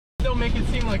Don't make it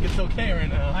seem like it's okay right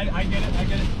now. I get it, I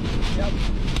get it. Yep.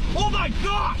 Oh my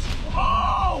gosh!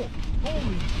 Oh!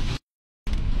 Holy.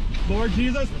 Lord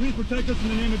Jesus, please protect us in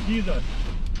the name of Jesus.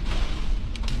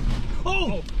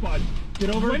 Oh! Fudge. Get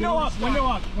over. Window up, window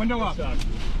up, window up.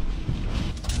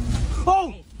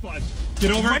 Oh! Fudge.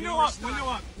 Get over. Window up, window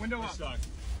up, window up. Stuck.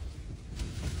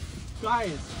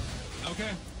 Guys. Okay.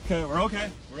 Okay, we're okay.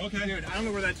 We're okay. Dude, I don't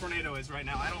know where that tornado is right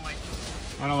now. I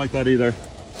don't like that either.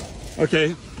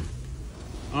 Okay.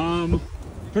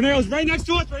 Tornado's right next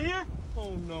to us, right here.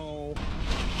 Oh no.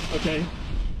 Okay.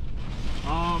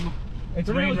 It's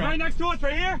Tornado's right next to us,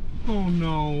 right here. Oh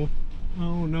no.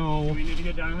 Oh no. Do we need to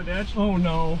get down in the ditch? Oh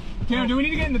no. Tanner, do we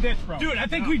need to get in the ditch, bro? Dude, I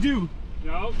think we do.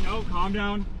 No, calm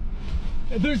down.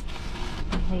 There's...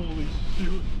 Holy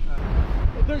shoot.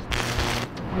 There's...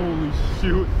 Holy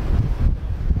shoot.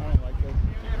 I don't like this.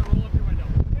 Tanner, roll up your window.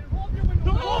 Tanner, roll up your window.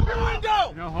 Don't roll up your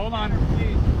window! No, hold on.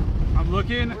 I'm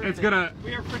looking. It's gonna...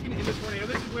 We are freaking in the tornado.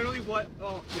 This is literally what...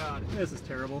 Oh, God. This is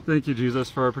terrible. Thank you, Jesus,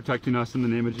 for protecting us in the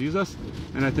name of Jesus.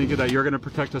 And I thank you that you're going to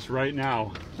protect us right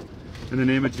now in the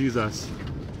name of Jesus.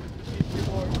 Please,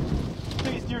 dear Lord.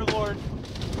 Please, dear Lord.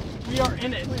 We are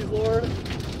in it. Please, Lord.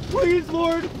 Please,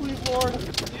 Lord. Please, Lord.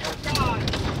 Dear God.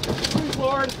 Please,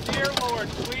 Lord. Dear Lord.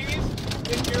 Please,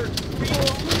 in your sweet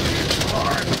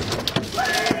Lord.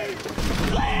 Please.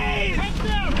 Please.